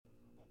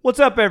What's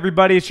up,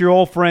 everybody? It's your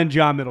old friend,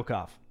 John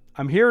Middlecoff.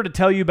 I'm here to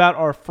tell you about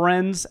our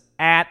friends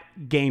at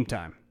Game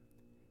Time.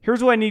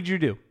 Here's what I need you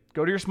to do.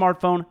 Go to your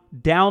smartphone,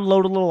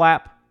 download a little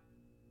app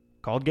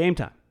called Game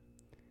Time.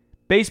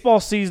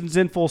 Baseball season's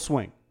in full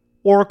swing.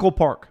 Oracle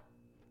Park.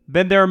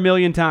 Been there a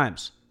million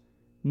times.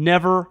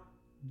 Never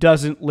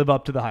doesn't live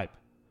up to the hype.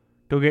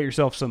 Go get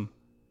yourself some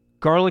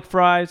garlic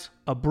fries,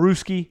 a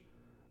brewski,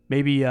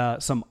 maybe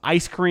some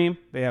ice cream.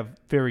 They have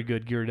very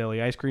good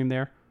Ghirardelli ice cream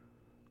there.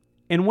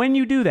 And when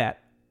you do that,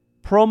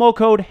 promo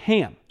code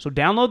HAM. So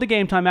download the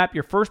Game Time app.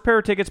 Your first pair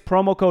of tickets,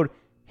 promo code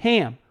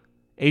HAM,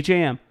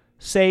 H-A-M,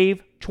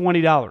 save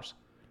 $20.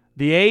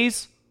 The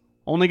A's,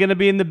 only going to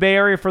be in the Bay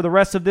Area for the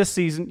rest of this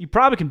season. You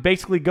probably can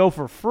basically go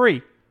for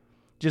free.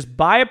 Just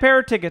buy a pair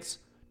of tickets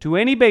to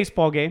any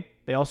baseball game.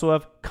 They also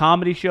have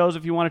comedy shows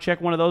if you want to check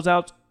one of those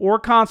out, or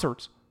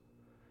concerts.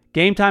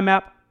 Game Time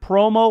app,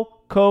 promo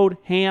code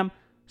HAM,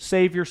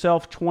 save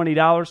yourself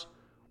 $20.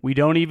 We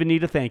don't even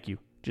need a thank you.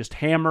 Just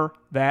hammer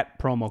that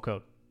promo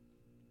code.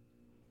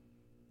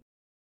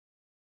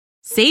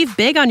 Save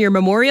big on your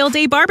Memorial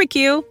Day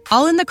barbecue,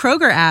 all in the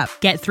Kroger app.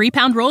 Get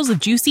 3-pound rolls of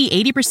juicy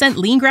 80%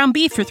 lean ground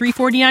beef for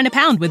 $3.49 a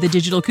pound with a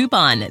digital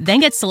coupon. Then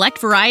get select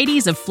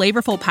varieties of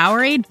flavorful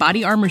Powerade,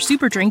 Body Armor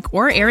Super Drink,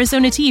 or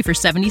Arizona tea for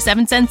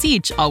 77 cents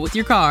each, all with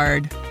your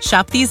card.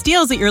 Shop these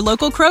deals at your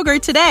local Kroger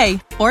today,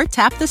 or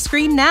tap the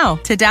screen now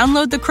to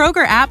download the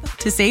Kroger app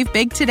to save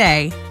big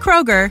today.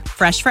 Kroger,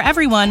 fresh for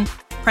everyone.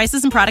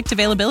 Prices and product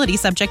availability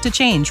subject to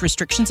change.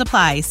 Restrictions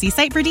apply. See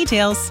site for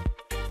details.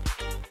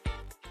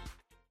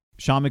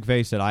 Sean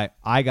McVay said,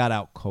 I got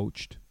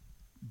out-coached.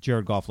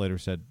 Jared Goff later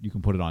said, you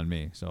can put it on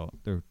me. So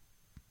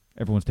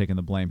everyone's taking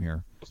the blame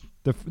here.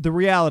 The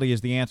reality is,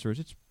 the answer is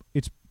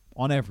it's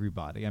on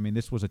everybody. I mean,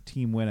 this was a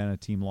team win and a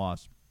team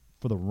loss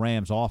for the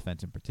Rams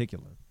offense in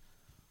particular.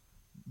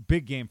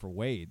 Big game for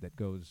Wade that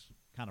goes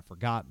kind of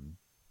forgotten.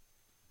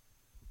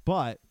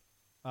 But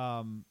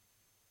one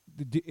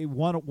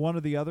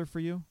or the other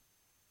for you?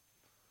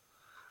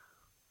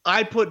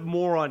 I put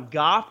more on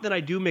Goff than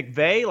I do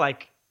McVay.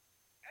 Like,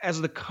 as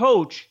the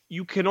coach,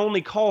 you can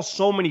only call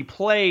so many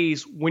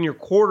plays when your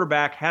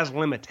quarterback has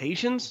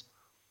limitations.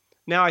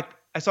 Now,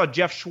 I saw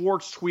Jeff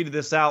Schwartz tweeted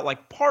this out.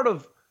 Like, part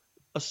of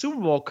a Super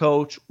Bowl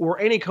coach or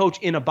any coach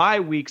in a bye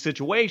week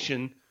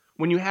situation,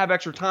 when you have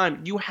extra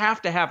time, you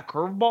have to have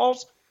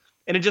curveballs.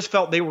 And it just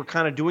felt they were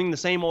kind of doing the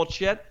same old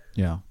shit.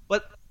 Yeah.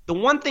 But the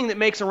one thing that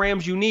makes the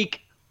Rams unique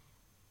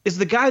is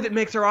the guy that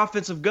makes their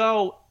offensive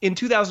go in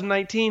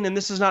 2019, and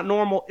this is not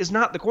normal, is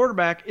not the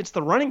quarterback, it's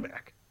the running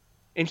back.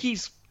 And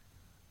he's,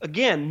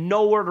 again,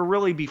 nowhere to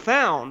really be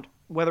found,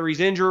 whether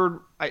he's injured.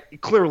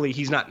 Clearly,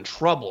 he's not in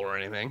trouble or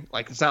anything.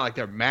 Like, it's not like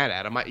they're mad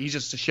at him. He's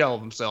just a shell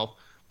of himself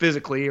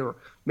physically, or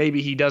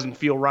maybe he doesn't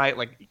feel right.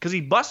 Like, because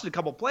he busted a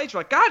couple plays. You're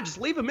like, God, just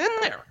leave him in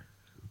there.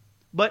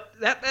 But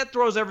that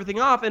throws everything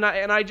off, and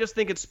I just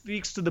think it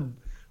speaks to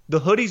the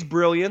Hoodie's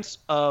brilliance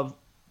of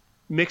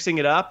mixing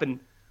it up. And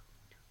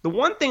the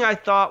one thing I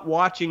thought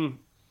watching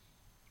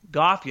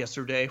Goff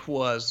yesterday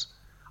was,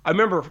 I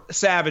remember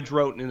Savage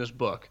wrote in his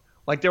book,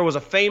 like, there was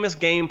a famous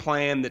game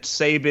plan that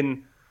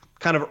Saban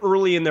kind of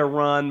early in their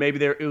run,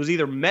 it was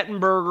either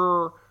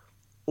Mettenberger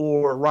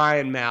or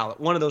Ryan Mallett.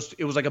 One of those,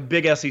 it was like a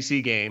big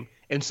SEC game.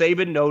 And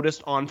Saban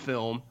noticed on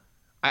film,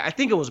 I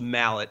think it was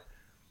Mallett,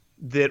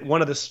 that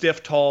one of the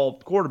stiff,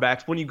 tall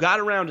quarterbacks, when you got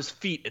around his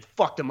feet, it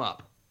fucked him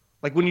up.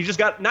 Like, when you just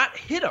got, not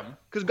hit him,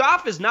 because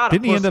Goff is not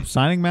Didn't he end up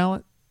signing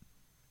Mallett?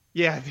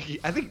 Yeah,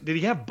 I think did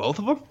he have both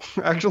of them,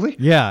 actually?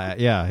 Yeah.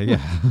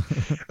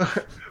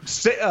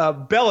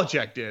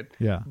 Belichick did.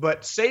 Yeah.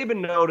 But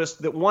Saban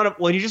noticed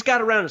that he just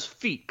got around his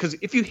feet. Because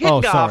if you hit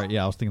Goff, sorry.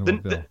 Yeah, I was thinking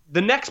about Bill. The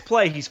next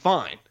play, he's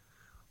fine.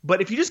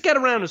 But if you just get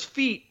around his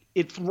feet,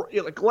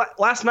 like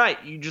last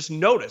night, you just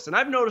noticed. And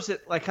I've noticed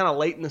it like kind of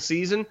late in the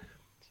season.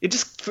 He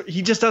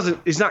just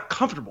doesn't, he's not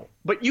comfortable.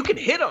 But you can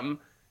hit him,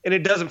 and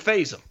it doesn't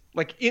faze him.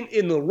 Like,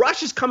 in the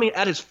rushes coming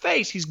at his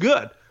face, he's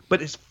good. But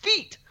his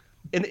feet,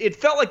 and it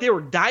felt like they were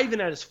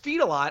diving at his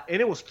feet a lot, and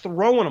it was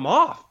throwing him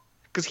off.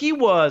 Because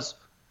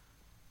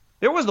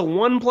there was the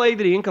one play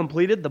that he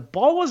incompleted. The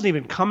ball wasn't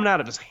even coming out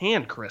of his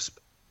hand crisp.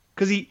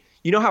 Because you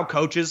know how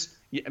coaches,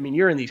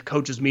 you're in these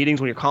coaches'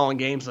 meetings when you're calling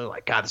games, they're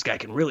like, God, this guy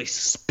can really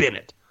spin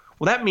it.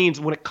 Well, that means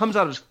when it comes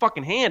out of his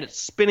fucking hand,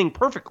 it's spinning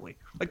perfectly.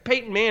 Like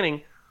Peyton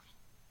Manning,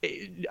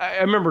 I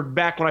remember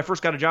back when I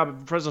first got a job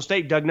at Fresno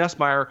State, Doug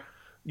Nussmeier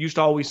used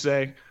to always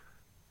say,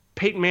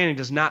 Peyton Manning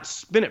does not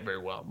spin it very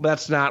well. But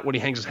that's not what he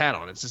hangs his hat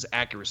on. It's his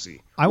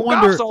accuracy. I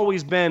wonder. Goff's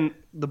always been,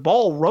 the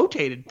ball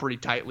rotated pretty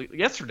tightly.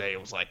 Yesterday, it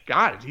was like,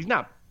 God, he's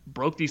not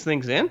broke these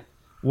things in.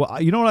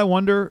 Well, you know what I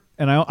wonder,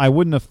 and I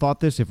wouldn't have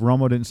thought this if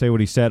Romo didn't say what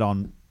he said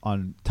on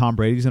Tom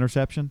Brady's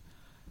interception.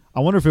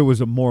 I wonder if it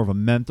was more of a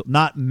mental,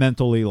 not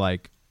mentally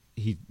like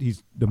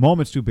he's the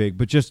moment's too big,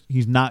 but just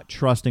he's not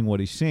trusting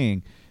what he's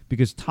seeing.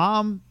 Because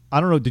Tom,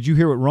 I don't know, did you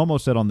hear what Romo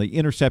said on the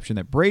interception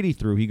that Brady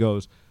threw? He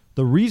goes,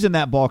 the reason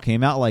that ball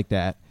came out like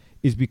that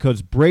is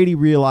because Brady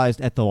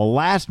realized at the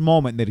last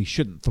moment that he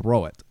shouldn't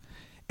throw it.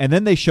 And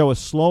then they show a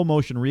slow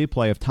motion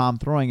replay of Tom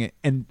throwing it.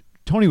 And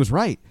Tony was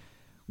right.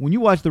 when you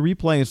watch the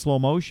replay in slow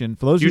motion,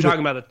 for those You're of you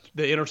talking about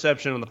the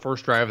interception on the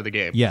first drive of the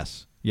game.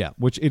 Yes, yeah,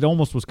 which it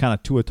almost was kind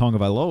of Tua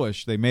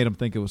Tagovailoa-ish. They made him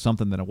think it was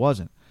something that it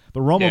wasn't. But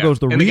Romo goes,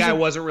 the guy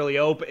wasn't really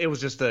open. It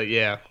was just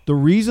the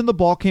reason the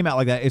ball came out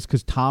like that is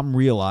because Tom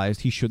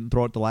realized he shouldn't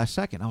throw it the last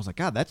second. I was like,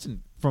 God, that's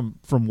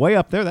from way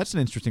up there. That's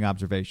an interesting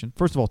observation.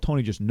 First of all,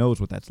 Tony just knows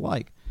what that's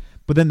like.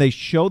 But then they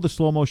show the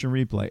slow motion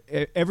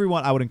replay.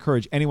 Everyone, I would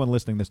encourage anyone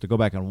listening to this to go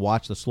back and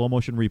watch the slow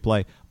motion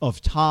replay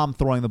of Tom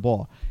throwing the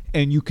ball.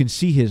 And you can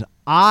see his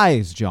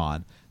eyes,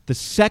 John. The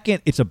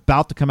second it's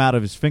about to come out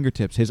of his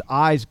fingertips, his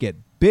eyes get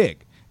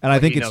big. And I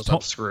think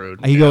it's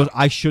screwed. He goes,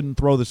 I shouldn't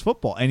throw this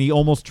football. And he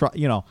almost tried,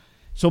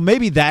 So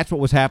maybe that's what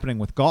was happening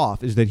with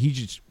Goff, is that he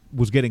just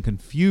was getting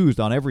confused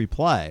on every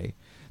play.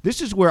 This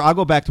is where I'll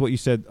go back to what you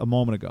said a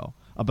moment ago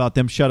about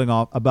them shutting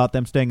off, about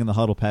them staying in the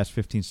huddle past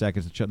 15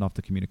 seconds and shutting off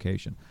the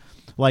communication.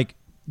 Like,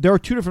 there are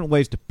two different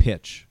ways to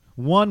pitch.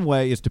 One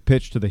way is to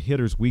pitch to the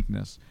hitter's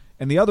weakness,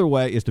 and the other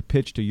way is to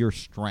pitch to your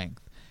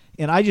strength.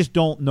 And I just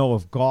don't know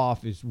if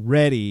Goff is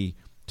ready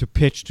to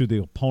pitch to the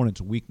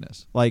opponent's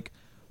weakness. Like,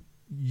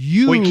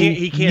 he can't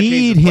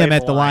need him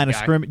at the line of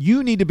scrimmage.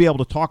 You need to be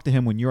able to talk to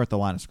him when you're at the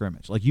line of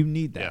scrimmage. Like, you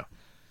need that. Yeah.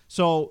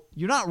 So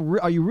you're not.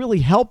 Are you really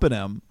helping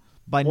him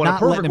by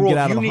not letting him get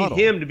out of the huddle?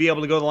 You need him to be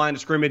able to go to the line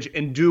of scrimmage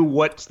and do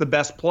what's the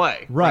best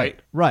play.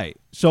 Right.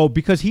 So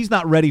because he's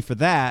not ready for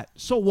that,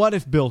 so what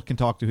if Bill can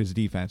talk to his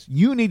defense?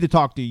 You need to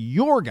talk to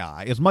your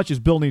guy as much as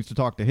Bill needs to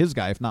talk to his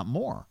guy, if not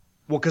more.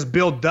 Well, because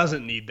Bill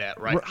doesn't need that,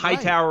 right?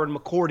 Hightower and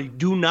McCourty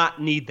do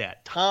not need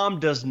that. Tom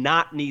does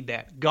not need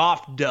that.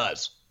 Goff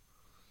does.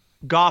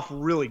 Goff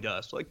really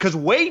does. Because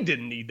Wade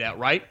didn't need that,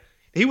 right?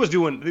 He was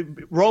doing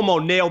 –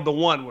 Romo nailed the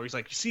one where he's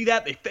like, you see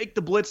that? They faked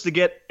the blitz to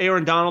get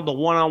Aaron Donald the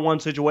one-on-one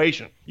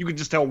situation. You could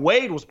just tell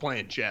Wade was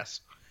playing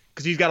chess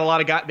because he's got a lot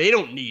of guys. They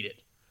don't need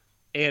it.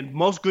 And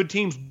most good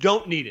teams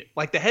don't need it.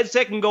 Like, the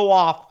headset can go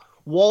off,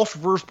 Walsh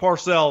versus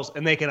Parcells,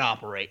 and they can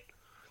operate.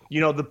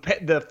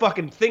 The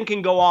fucking thing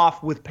can go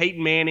off with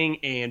Peyton Manning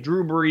and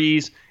Drew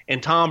Brees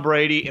and Tom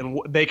Brady, and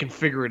they can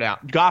figure it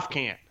out. Goff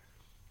can't.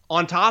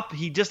 On top,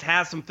 he just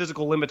has some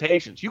physical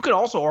limitations. You could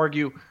also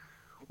argue –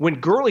 when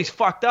Gurley's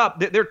fucked up,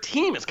 their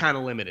team is kind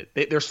of limited.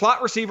 Their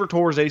slot receiver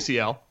tore his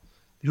ACL,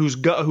 who's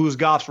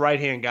Goff's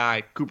right-hand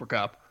guy, Cooper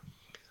Kupp.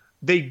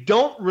 They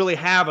don't really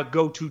have a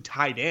go-to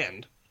tight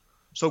end,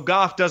 so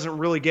Goff doesn't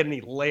really get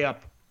any layup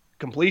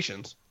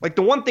completions. Like,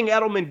 the one thing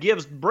Edelman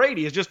gives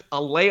Brady is just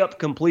a layup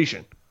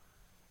completion.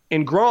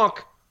 And Gronk,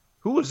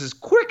 who is as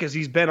quick as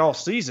he's been all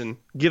season,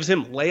 gives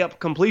him layup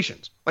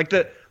completions. Like,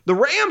 the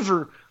Rams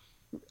are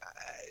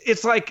 –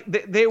 it's like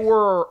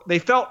they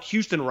felt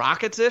Houston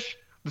Rockets-ish.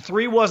 The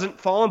three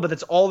wasn't falling, but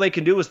that's all they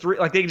can do is three.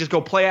 Like, they can just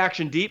go play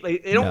action deep. They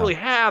don't really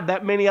have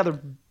that many other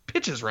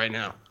pitches right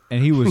now.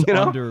 And he was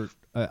under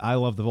I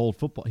love the old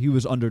football. He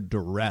was under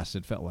duress,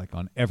 it felt like,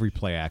 on every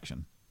play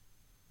action.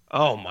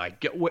 Oh, my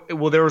God.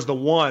 Well, there was the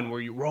one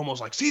where Romo's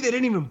like, see, they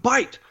didn't even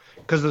bite.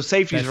 Because the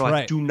safeties are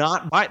like, do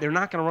not bite. They're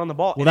not going to run the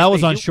ball. Well, that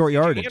was on short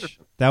yardage.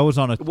 That was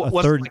on a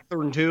third. Like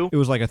 3rd and 2? It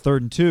was like a 3rd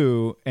and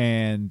 2,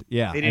 and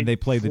they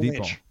played the deep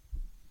ball.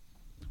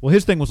 Well,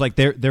 his thing was like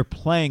they're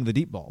playing the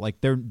deep ball.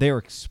 Like they're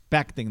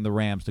expecting the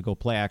Rams to go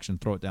play action,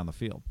 throw it down the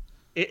field.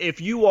 If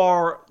you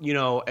are,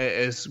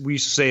 as we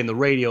used to say in the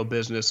radio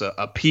business,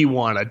 a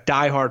P1, a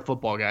diehard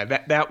football guy,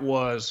 that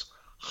was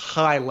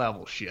high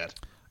level shit.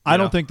 I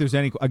don't think there's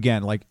any.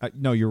 Again,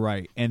 no, you're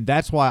right, and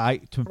that's why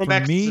from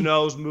X's and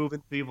O's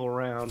moving people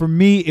around. For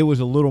me, it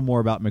was a little more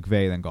about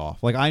McVay than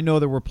Goff. Like, I know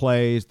there were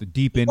plays, the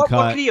deep in cut.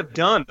 What could he have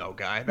done though,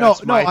 guy?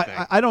 That's my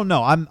thing. I don't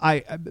know.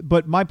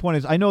 But my point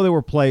is, I know there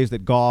were plays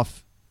that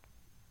Goff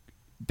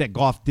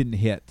didn't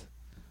hit.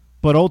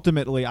 But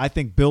ultimately, I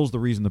think Bill's the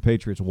reason the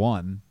Patriots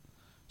won.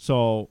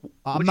 So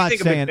I'm not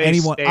saying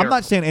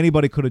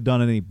anybody could have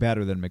done any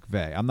better than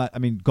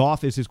McVay.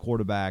 Goff is his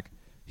quarterback.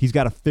 He's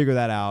got to figure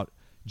that out.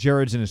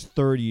 Jared's in his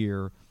 3rd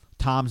year.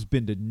 Tom's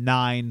been to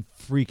 9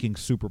 freaking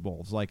Super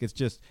Bowls. Like, it's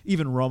just,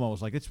 even Romo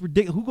was like, it's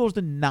ridiculous. Who goes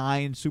to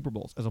 9 Super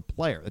Bowls as a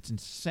player? That's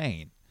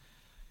insane.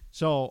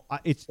 So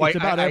it's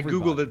about everybody. I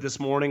Googled it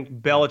this morning.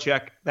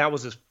 Belichick, that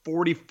was his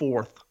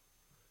 42nd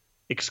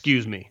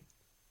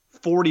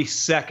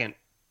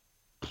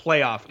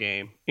playoff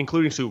game,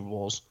 including Super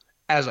Bowls,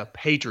 as a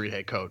Patriot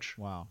head coach.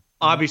 Wow.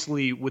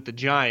 Obviously, with the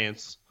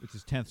Giants, it's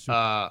his 10th Super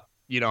Bowl.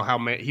 How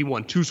many, he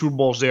won 2 Super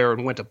Bowls there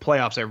and went to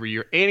playoffs every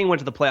year, and he went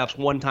to the playoffs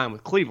one time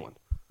with Cleveland.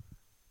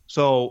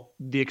 So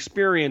the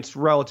experience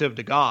relative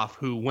to Goff,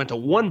 who went to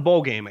 1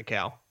 bowl game at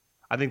Cal,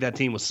 I think that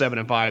team was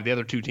 7-5. The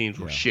other 2 teams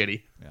were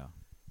shitty.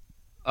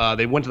 Yeah.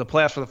 They went to the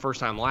playoffs for the first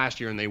time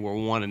last year, and they were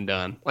 1 and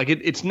done. Like,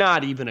 it's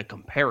not even a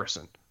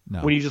comparison.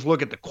 No. When you just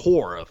look at the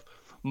core of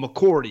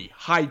McCourty,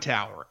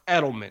 Hightower,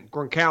 Edelman,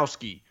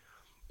 Gronkowski,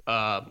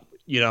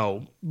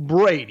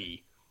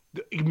 Brady,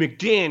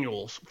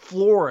 McDaniels,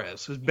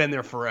 Flores has been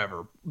there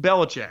forever,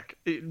 Belichick,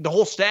 the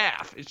whole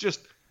staff. It's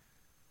just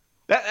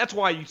that's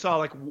why you saw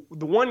like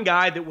the one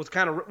guy that was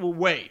kind of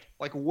Wade.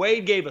 Like,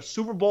 Wade gave a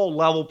Super Bowl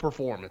level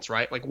performance,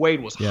 right? Like,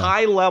 Wade was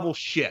high level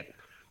shit.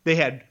 They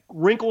had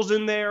wrinkles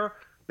in there.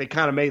 They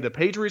kind of made the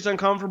Patriots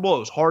uncomfortable. It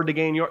was hard to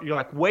gain. You're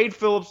like, Wade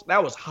Phillips,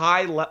 that was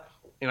high.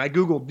 And I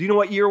Googled, do you know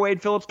what year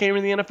Wade Phillips came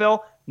into the NFL?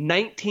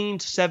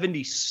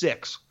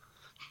 1976.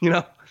 You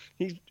know,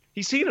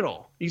 he's seen it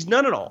all. He's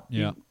done it all.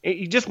 Yeah.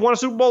 He just won a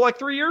Super Bowl like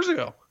 3 years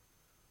ago.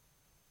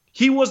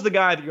 He was the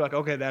guy that you're like,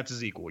 okay, that's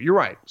his equal. You're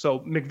right. So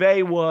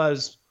McVay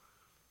was,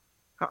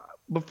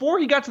 before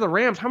he got to the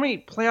Rams, how many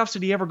playoffs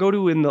did he ever go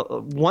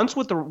to once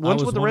with the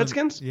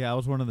Redskins? I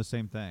was wondering the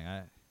same thing.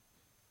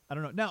 I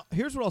don't know. Now,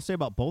 here's what I'll say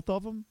about both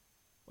of them.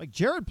 Like,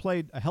 Jared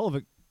played a hell of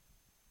a...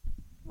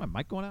 My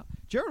mic going out?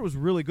 Jared was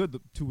really good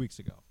 2 weeks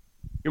ago.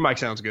 Your mic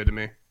sounds good to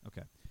me.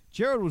 Okay.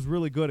 Jared was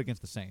really good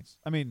against the Saints.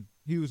 I mean,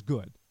 he was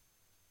good.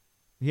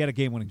 He had a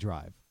game-winning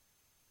drive.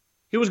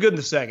 He was good in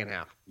the second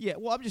half. Yeah,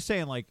 well, I'm just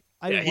saying, like...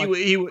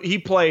 he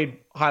played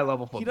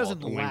high-level football. He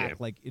doesn't lack,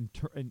 like,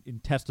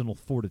 intestinal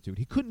fortitude.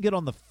 He couldn't get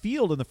on the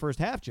field in the first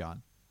half,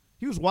 John.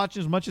 He was watching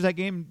as much as that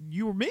game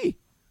you or me.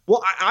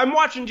 Well, I'm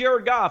watching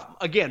Jared Goff.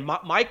 Again,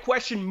 my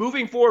question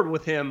moving forward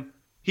with him,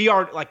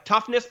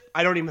 toughness,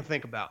 I don't even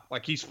think about.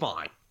 Like, he's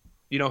fine.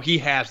 You know, he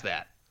has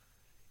that.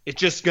 It's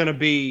just going to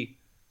be,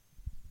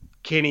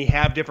 can he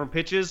have different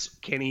pitches?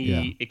 Can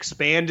he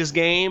expand his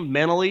game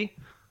mentally?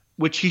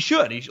 Which he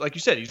should. He's, like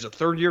you said, he's a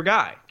third-year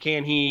guy.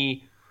 Can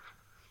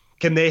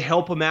they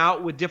help him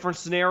out with different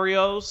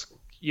scenarios?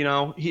 You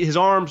know, his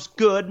arm's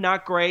good,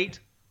 not great.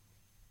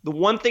 The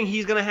one thing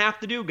he's going to have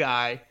to do,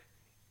 Guy,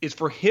 is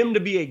for him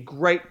to be a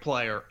great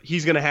player,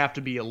 he's going to have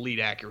to be elite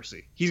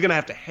accuracy. He's going to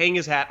have to hang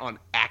his hat on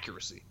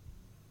accuracy.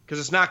 Because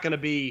it's not going to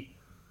be,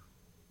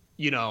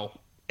 you know,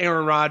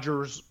 Aaron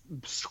Rodgers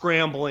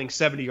scrambling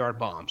 70-yard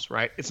bombs,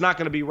 right? It's not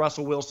going to be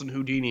Russell Wilson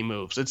Houdini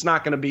moves. It's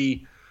not going to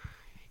be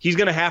 – he's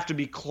going to have to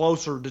be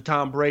closer to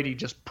Tom Brady,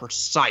 just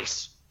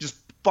precise, just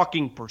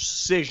fucking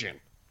precision.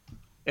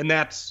 And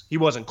he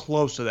wasn't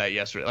close to that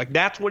yesterday. Like,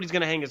 that's what he's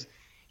going to hang his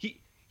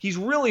 – he's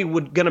really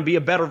going to be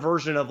a better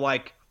version of,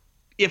 like,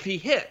 if he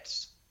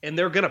hits, and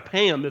they're going to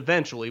pay him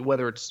eventually,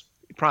 whether it's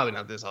probably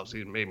not this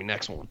offseason, maybe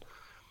next one,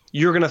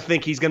 you're going to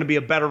think he's going to be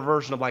a better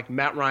version of like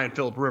Matt Ryan,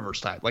 Phillip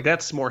Rivers type. Like,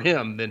 that's more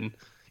him than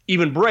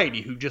even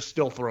Brady, who just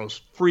still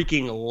throws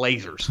freaking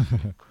lasers.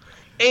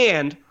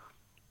 And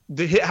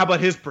how about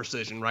his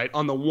precision, right?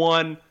 On the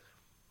one,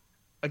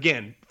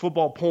 again,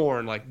 football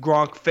porn, like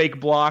Gronk fake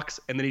blocks,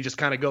 and then he just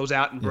kind of goes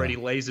out and Brady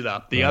lays it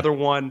up. The other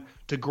one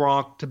to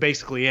Gronk to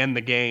basically end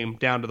the game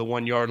down to the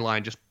 1 yard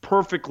line, just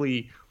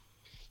perfectly.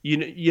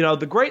 You know,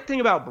 the great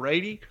thing about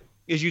Brady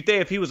is you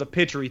think if he was a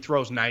pitcher, he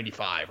throws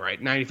 95,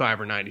 right?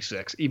 95 or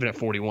 96, even at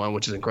 41,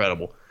 which is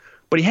incredible.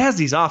 But he has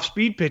these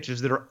off-speed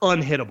pitches that are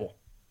unhittable.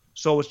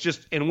 So it's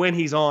just, and when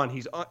he's on,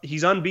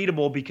 he's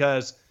unbeatable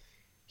because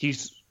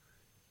his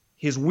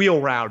wheel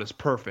route is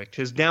perfect.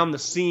 His down the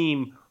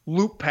seam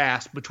loop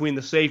pass between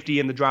the safety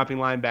and the dropping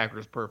linebacker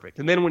is perfect.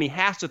 And then when he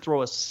has to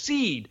throw a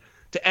seed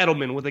to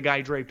Edelman with a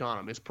guy draped on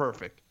him, it's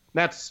perfect.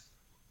 That's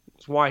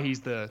why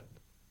he's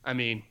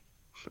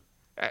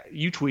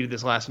you tweeted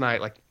this last night,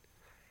 like,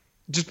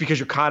 just because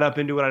you're caught up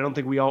into it, I don't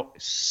think we all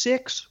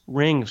 6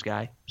 rings,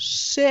 Guy.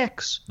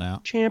 6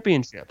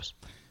 championships.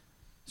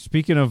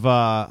 Speaking of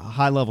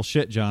high-level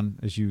shit, John,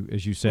 as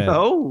you said,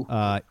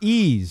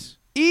 Ease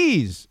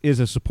is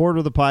a supporter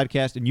of the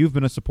podcast, and you've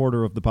been a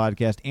supporter of the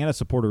podcast and a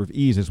supporter of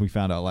Ease, as we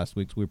found out last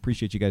week, so we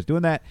appreciate you guys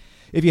doing that.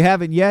 If you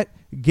haven't yet,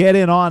 get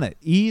in on it.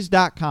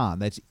 Ease.com.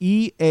 That's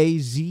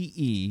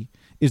EAZE.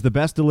 Is the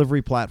best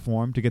delivery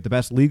platform to get the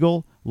best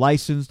legal,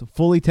 licensed,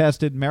 fully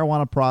tested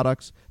marijuana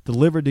products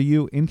delivered to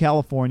you in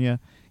California.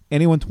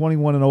 Anyone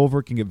 21 and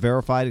over can get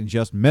verified in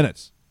just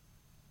minutes.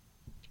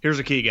 Here's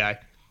the key, Guy.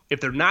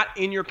 If they're not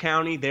in your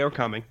county, they are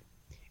coming.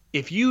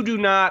 If you do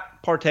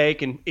not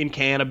partake in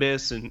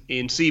cannabis and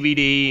in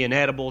CBD and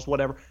edibles,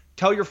 whatever,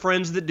 tell your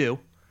friends that do.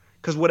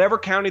 Because whatever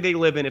county they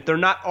live in, if they're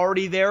not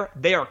already there,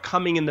 they are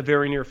coming in the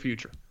very near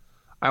future.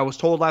 I was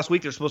told last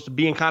week they're supposed to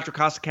be in Contra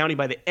Costa County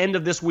by the end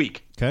of this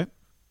week. Okay.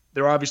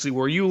 They're obviously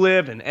where you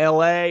live, in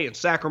L.A., and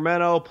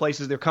Sacramento,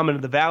 places they're coming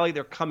to the Valley.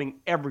 They're coming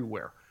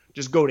everywhere.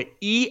 Just go to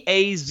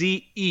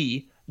EAZE.com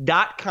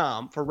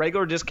for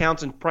regular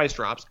discounts and price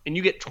drops, and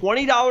you get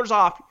 $20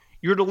 off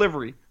your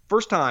delivery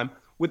first time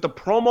with the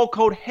promo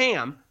code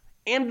HAM,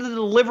 and the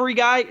delivery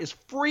guy is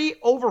free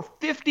over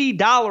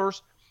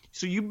 $50.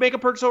 So you make a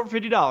purchase over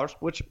 $50,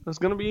 which is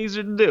going to be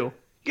easy to do.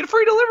 Get a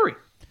free delivery.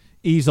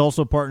 Ease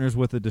also partners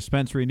with a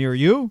dispensary near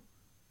you.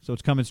 So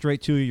it's coming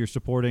straight to you. You're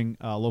supporting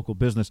local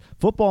business.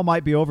 Football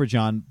might be over,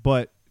 John,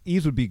 but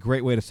Ease would be a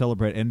great way to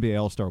celebrate NBA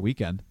All-Star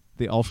Weekend,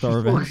 the All-Star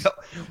events.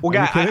 Well,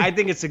 Guy, I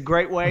think it's a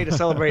great way to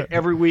celebrate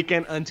every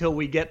weekend until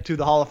we get to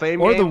the Hall of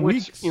Fame or game, the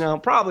weeks. Which,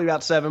 probably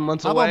about 7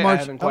 months how away.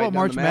 About how about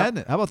March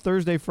Madness? How about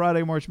Thursday,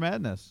 Friday, March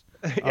Madness?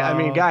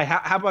 Guy,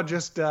 how about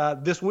just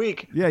this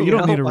week? Yeah, you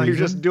don't need a reason. You're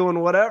just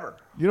doing whatever.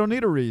 You don't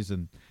need a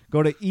reason.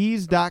 Go to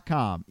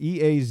ease.com,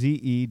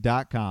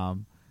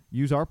 EAZE.com.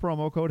 Use our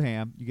promo code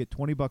HAM. You get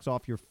 $20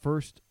 off your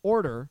first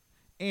order,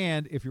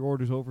 and if your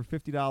order's over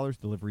 $50,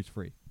 delivery's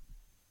free.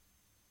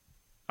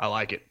 I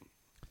like it.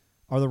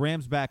 Are the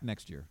Rams back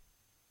next year?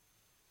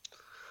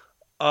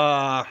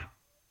 I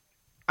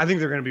think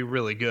they're going to be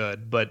really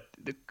good, but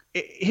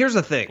here's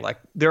the thing. Like,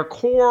 their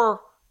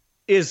core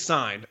is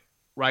signed,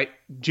 right?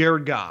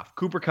 Jared Goff.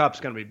 Cooper Kupp's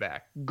going to be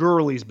back.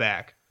 Gurley's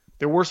back.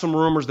 There were some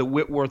rumors that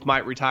Whitworth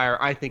might retire.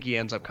 I think he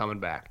ends up coming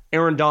back.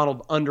 Aaron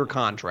Donald under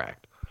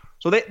contract.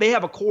 So they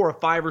have a core of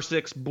 5 or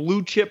 6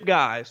 blue chip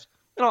guys.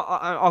 And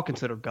I'll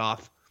consider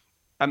Goff.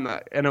 I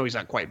know he's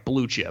not quite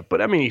blue chip,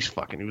 but I mean,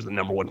 he was the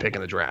number 1 pick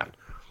in the draft.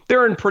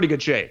 They're in pretty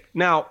good shape.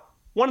 Now,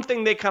 one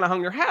thing they kind of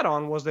hung their hat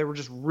on was they were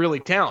just really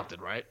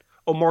talented, right?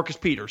 Oh, Marcus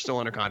Peters still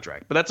under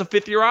contract, but that's a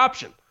 5th-year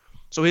option.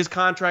 So his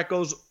contract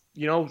goes,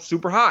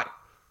 super high.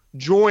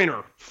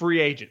 Joyner,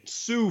 free agent.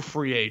 Sue,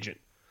 free agent.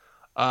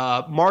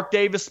 Mark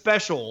Davis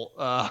special.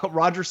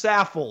 Roger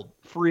Saffold,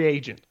 free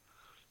agent.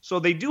 So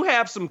they do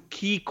have some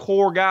key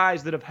core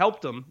guys that have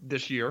helped them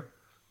this year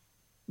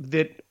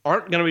that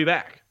aren't going to be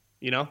back.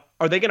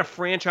 Are they going to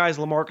franchise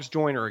LaMarcus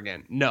Joyner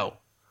again? No.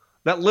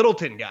 That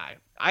Littleton guy,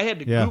 I had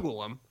to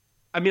Google him.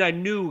 I mean, I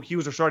knew he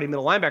was a starting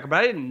middle linebacker, but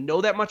I didn't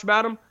know that much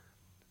about him.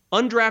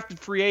 Undrafted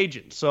free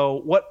agent.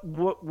 So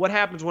what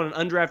happens when an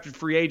undrafted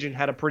free agent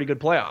had a pretty good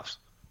playoffs?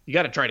 You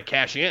got to try to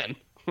cash in,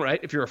 right?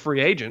 If you're a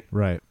free agent.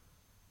 Right.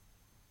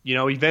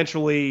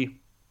 Eventually,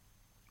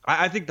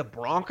 I think the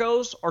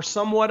Broncos are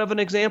somewhat of an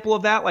example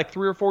of that, like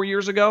 3 or 4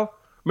 years ago.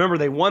 Remember,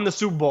 they won the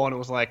Super Bowl, and it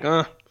was like,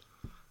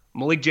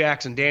 Malik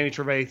Jackson, Danny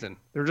Trevathan.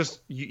 They're just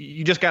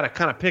you just got to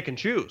kind of pick and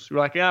choose. You're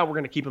like, yeah, we're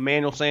going to keep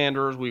Emmanuel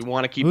Sanders. We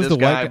want to keep this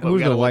guy, but we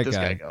got to let this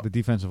guy go. The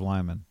defensive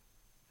lineman.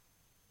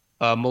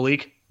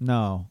 Malik?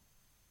 No.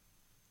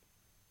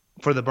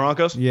 For the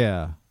Broncos?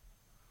 Yeah.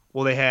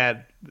 Well, they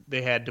had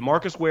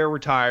DeMarcus Ware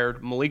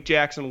retired. Malik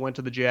Jackson went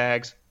to the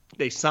Jags.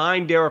 They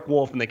signed Derek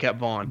Wolfe, and they kept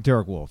Vaughn.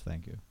 Derek Wolfe,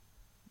 thank you.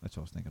 That's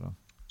what I was thinking of.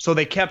 So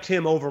they kept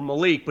him over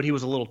Malik, but he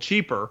was a little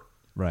cheaper.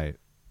 Right.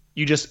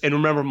 And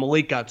remember,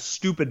 Malik got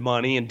stupid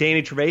money, and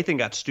Danny Trevathan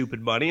got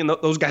stupid money, and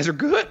those guys are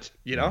good.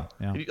 Yeah.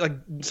 Like,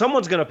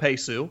 someone's gonna pay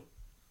Sue.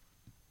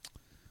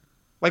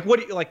 Like, what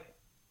do you like?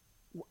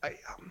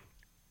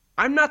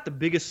 I'm not the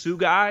biggest Sue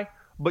guy,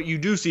 but you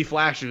do see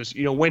flashes.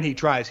 When he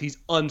tries, he's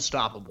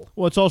unstoppable.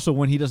 Well, it's also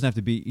when he doesn't have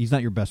to be. He's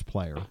not your best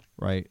player,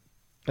 right?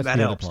 That's that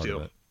helps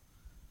too.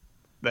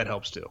 That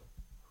helps too.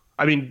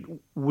 I mean,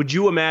 would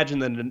you imagine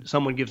that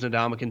someone gives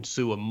Ndamukong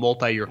Suh a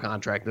multi-year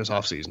contract this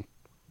offseason?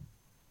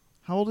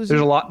 How old is he?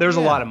 There's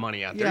a yeah. lot of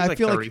money out there. Yeah, He's like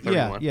 30,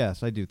 31.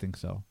 Yes, I do think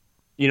so.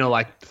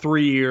 Like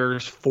 3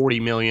 years,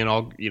 $40 million,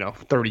 all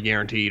 30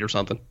 guaranteed or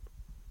something.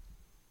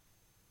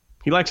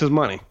 He likes his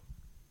money.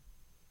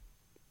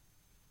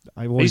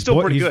 He's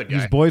still pretty good, guy.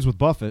 He's boys with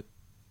Buffett.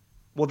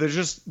 Well, there's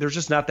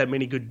just not that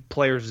many good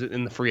players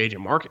in the free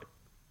agent market.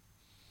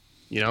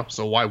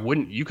 So why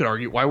wouldn't you could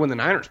argue why wouldn't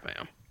the Niners pay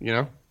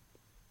him?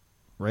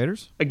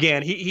 Raiders?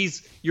 Again,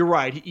 you're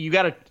right.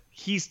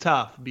 He's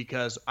tough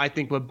because I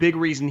think a big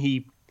reason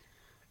he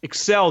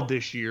excelled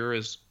this year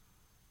is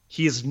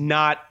he is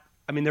not.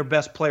 I mean, their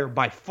best player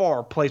by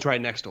far plays right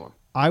next to him.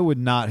 I would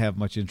not have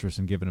much interest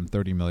in giving him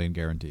 $30 million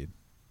guaranteed.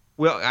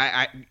 Well,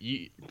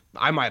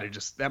 I might have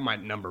just that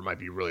number might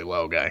be really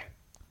low, guy.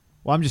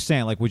 Well, I'm just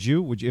saying, like, would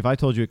you if I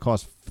told you it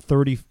cost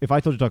 $30? If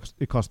I told you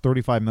it cost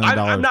 $35 million,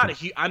 I'm not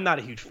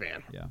a huge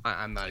fan. Yeah,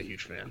 I'm not a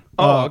huge fan.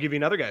 I'll give you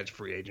another guy that's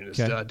free agent.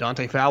 It's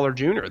Dante Fowler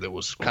Jr. that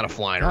was kind of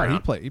flying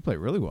around. He played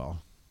really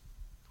well.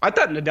 I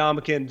thought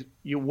Ndamukong,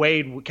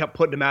 Wade kept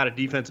putting him out at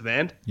defensive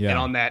end, and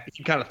on that, if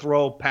you kind of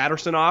throw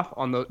Patterson off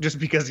on the just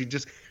because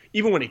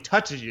even when he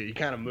touches you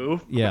kind of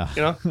move.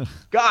 Yeah,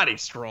 God,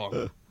 he's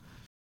strong.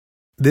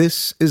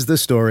 This is the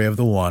story of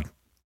the one.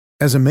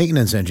 As a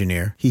maintenance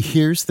engineer, he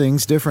hears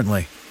things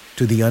differently.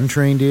 To the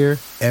untrained ear,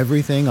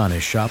 everything on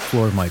his shop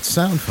floor might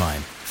sound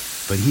fine,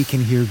 but he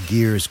can hear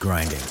gears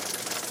grinding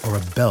or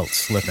a belt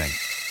slipping.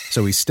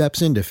 So he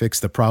steps in to fix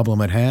the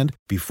problem at hand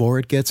before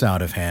it gets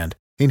out of hand.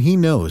 And he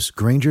knows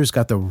Grainger's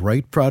got the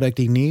right product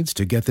he needs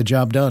to get the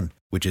job done,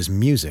 which is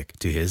music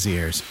to his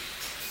ears.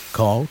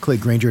 Call,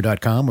 click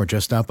Grainger.com, or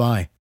just stop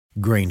by.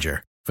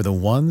 Grainger, for the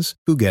ones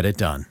who get it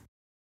done.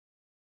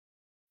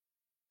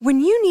 When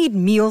you need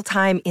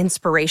mealtime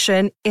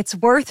inspiration, it's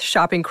worth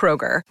shopping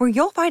Kroger, where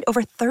you'll find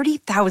over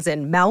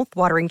 30,000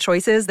 mouth-watering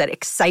choices that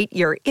excite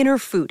your inner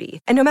foodie.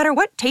 And no matter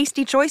what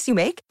tasty choice you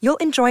make, you'll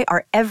enjoy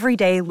our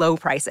everyday low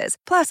prices,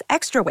 plus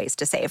extra ways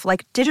to save,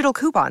 like digital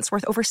coupons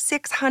worth over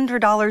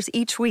 $600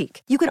 each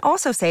week. You can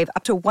also save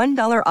up to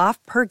 $1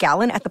 off per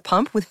gallon at the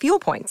pump with fuel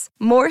points.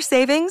 More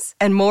savings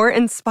and more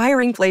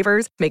inspiring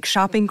flavors make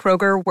shopping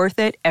Kroger worth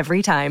it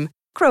every time.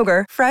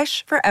 Kroger,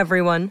 fresh for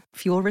everyone.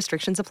 Fuel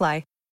restrictions apply.